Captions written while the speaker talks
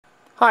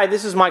Hi,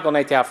 this is Michael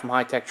Natal from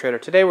High Tech Trader.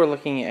 Today we're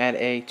looking at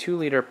a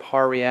 2-liter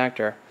Parr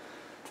reactor.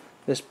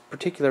 This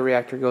particular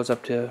reactor goes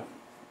up to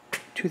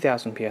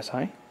 2000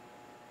 psi.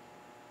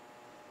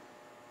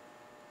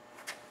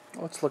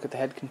 Let's look at the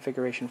head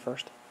configuration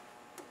first.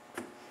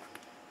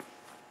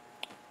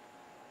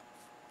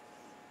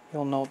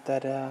 You'll note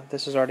that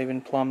this has already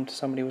been plumbed.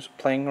 Somebody was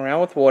playing around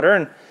with water,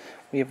 and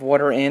we have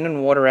water in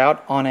and water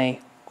out on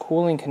a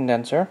cooling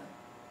condenser.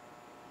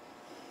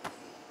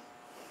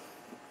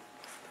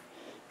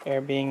 Air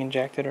being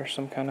injected or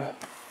some kind of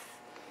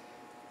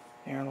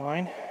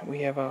airline.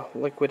 We have a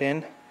liquid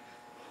in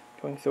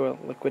going through a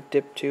liquid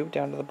dip tube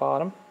down to the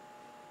bottom.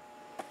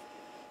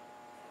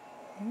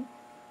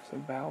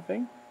 Some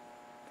valving.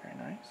 Very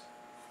nice.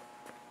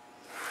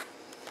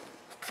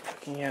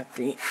 Looking at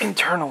the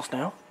internals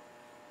now.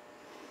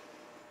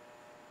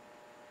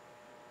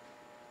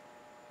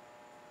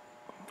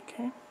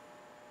 Okay.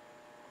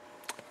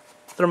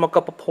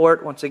 Thermocouple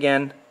port once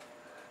again.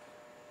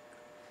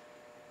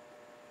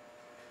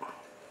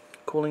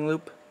 Cooling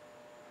loop,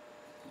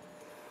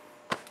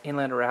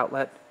 inlet or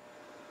outlet.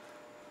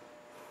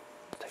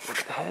 Take a look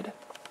at the head.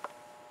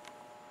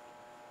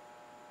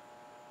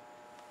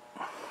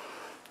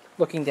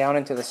 Looking down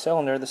into the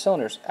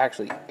cylinder's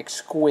actually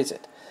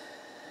exquisite.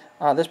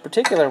 This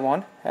particular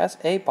one has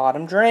a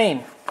bottom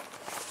drain,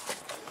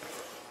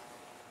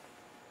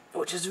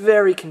 which is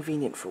very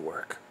convenient for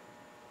work.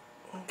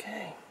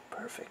 Okay,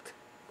 perfect.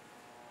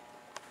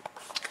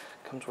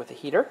 Comes with a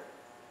heater.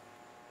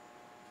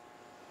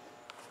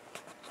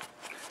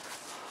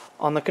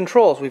 On the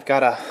controls, we've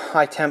got a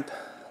high temp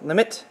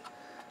limit,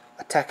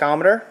 a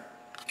tachometer,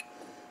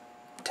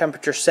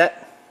 temperature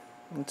set.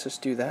 Let's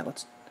just do that.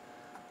 Let's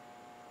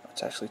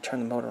actually turn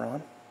the motor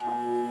on.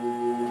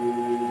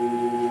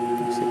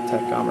 You see the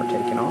tachometer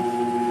taking off.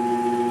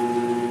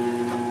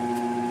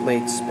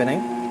 Blade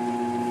spinning.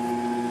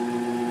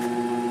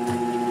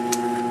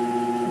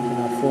 I'm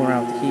going to fool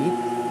around with the heat.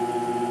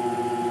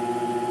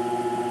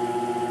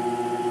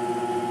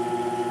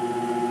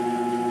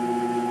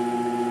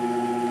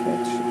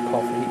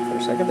 Call for heat for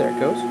a second. There it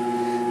goes.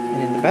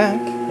 And in the back,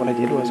 what I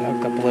did was I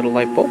hooked up a little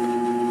light bulb.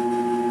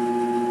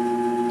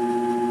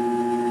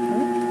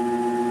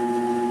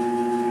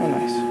 How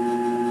nice.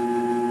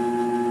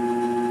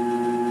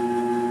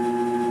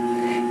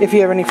 If you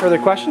have any further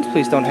questions,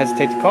 please don't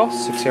hesitate to call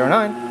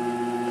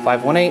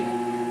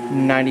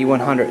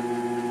 609-518-9100.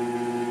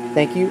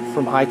 Thank you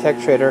from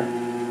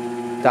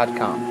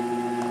hightechtrader.com.